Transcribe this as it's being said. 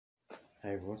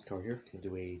Hi everyone, Star here. Can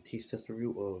do a taste test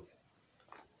review of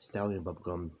Stallion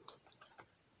Bubblegum.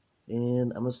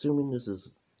 And I'm assuming this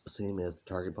is the same as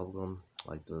Target Bubblegum,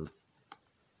 like the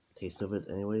taste of it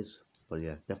anyways. But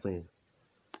yeah, definitely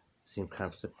same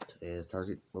concept as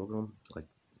Target Bubblegum, like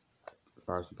as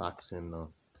far as the box and the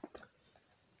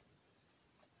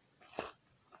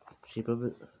shape of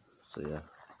it. So yeah,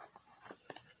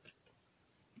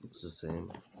 looks the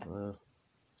same.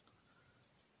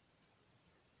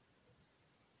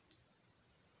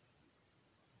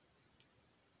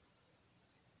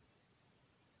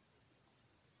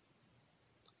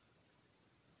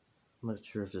 I'm not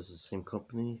sure if this is the same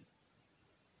company.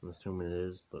 I'm assuming it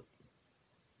is, but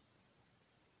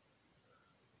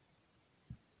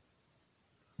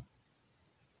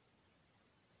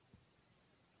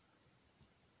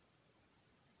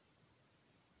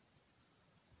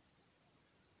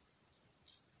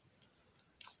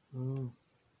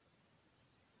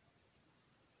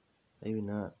maybe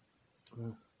not.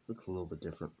 Looks a little bit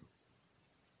different.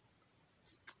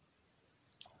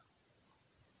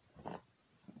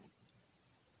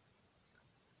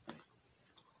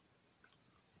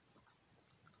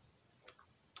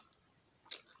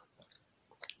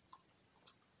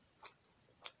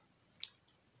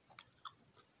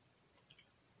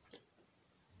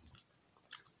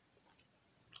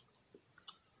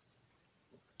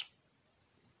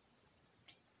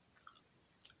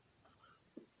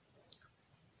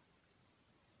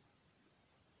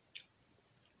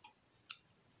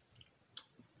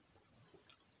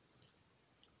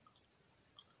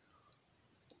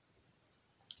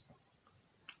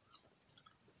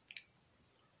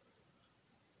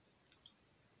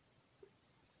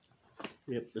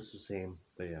 Yep, this is the same,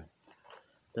 but yeah,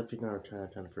 definitely not a 10 out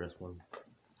of 10 for this one.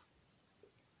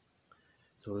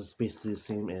 So it's basically the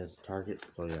same as Target.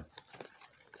 So yeah,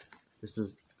 this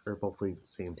is they're hopefully the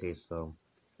same taste. So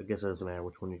I guess it doesn't matter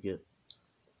which one you get.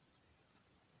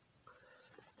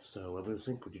 So what do you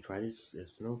think? Would you try this? Yes,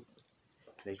 no.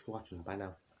 Thanks for watching. Bye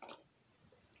now.